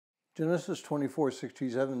Genesis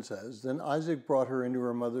 24:67 says, "Then Isaac brought her into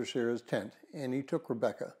her mother Sarah's tent, and he took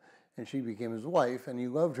Rebekah, and she became his wife, and he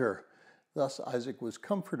loved her. Thus Isaac was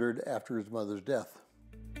comforted after his mother's death."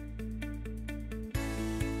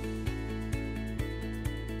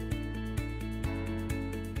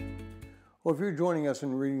 Well, if you're joining us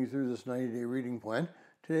in reading through this 90-day reading plan,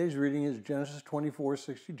 today's reading is Genesis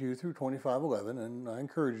 24:62 through 25:11, and I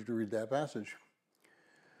encourage you to read that passage.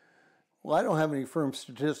 Well, I don't have any firm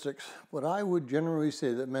statistics, but I would generally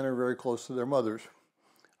say that men are very close to their mothers.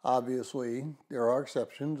 Obviously, there are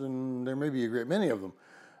exceptions, and there may be a great many of them,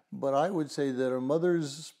 but I would say that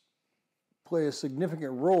mothers play a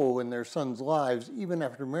significant role in their sons' lives, even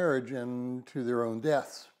after marriage and to their own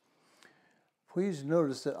deaths. Please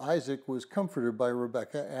notice that Isaac was comforted by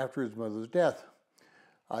Rebekah after his mother's death.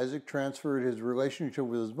 Isaac transferred his relationship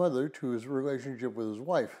with his mother to his relationship with his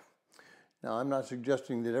wife. Now, I'm not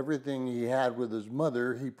suggesting that everything he had with his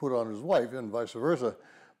mother he put on his wife and vice versa,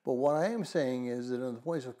 but what I am saying is that in the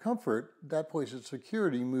place of comfort, that place of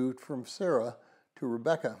security moved from Sarah to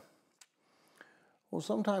Rebekah. Well,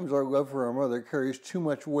 sometimes our love for our mother carries too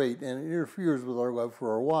much weight and it interferes with our love for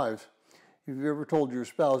our wives. If you've ever told your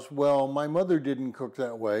spouse, "Well, my mother didn't cook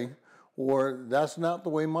that way," or "That's not the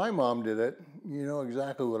way my mom did it," you know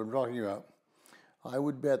exactly what I'm talking about. I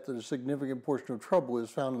would bet that a significant portion of trouble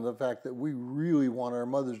is found in the fact that we really want our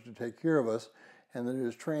mothers to take care of us and that it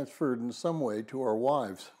is transferred in some way to our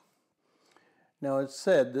wives. Now, it's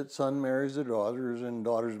said that son marries their daughters and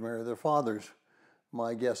daughters marry their fathers.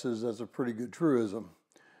 My guess is that's a pretty good truism.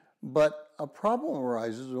 But a problem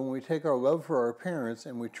arises when we take our love for our parents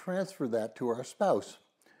and we transfer that to our spouse.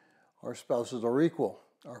 Our spouses are equal.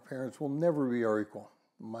 Our parents will never be our equal.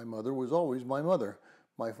 My mother was always my mother.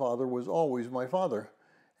 My father was always my father.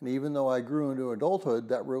 And even though I grew into adulthood,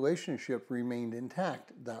 that relationship remained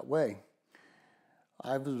intact that way.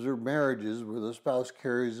 I've observed marriages where the spouse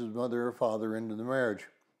carries his mother or father into the marriage.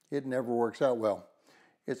 It never works out well.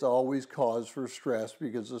 It's always cause for stress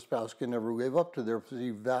because the spouse can never live up to their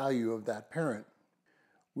perceived value of that parent.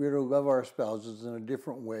 We are to love our spouses in a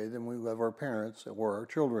different way than we love our parents or our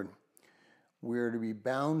children. We are to be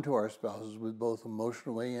bound to our spouses with both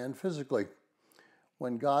emotionally and physically.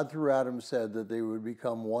 When God through Adam said that they would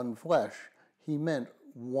become one flesh, he meant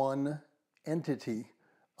one entity,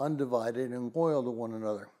 undivided and loyal to one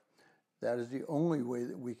another. That is the only way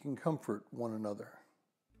that we can comfort one another.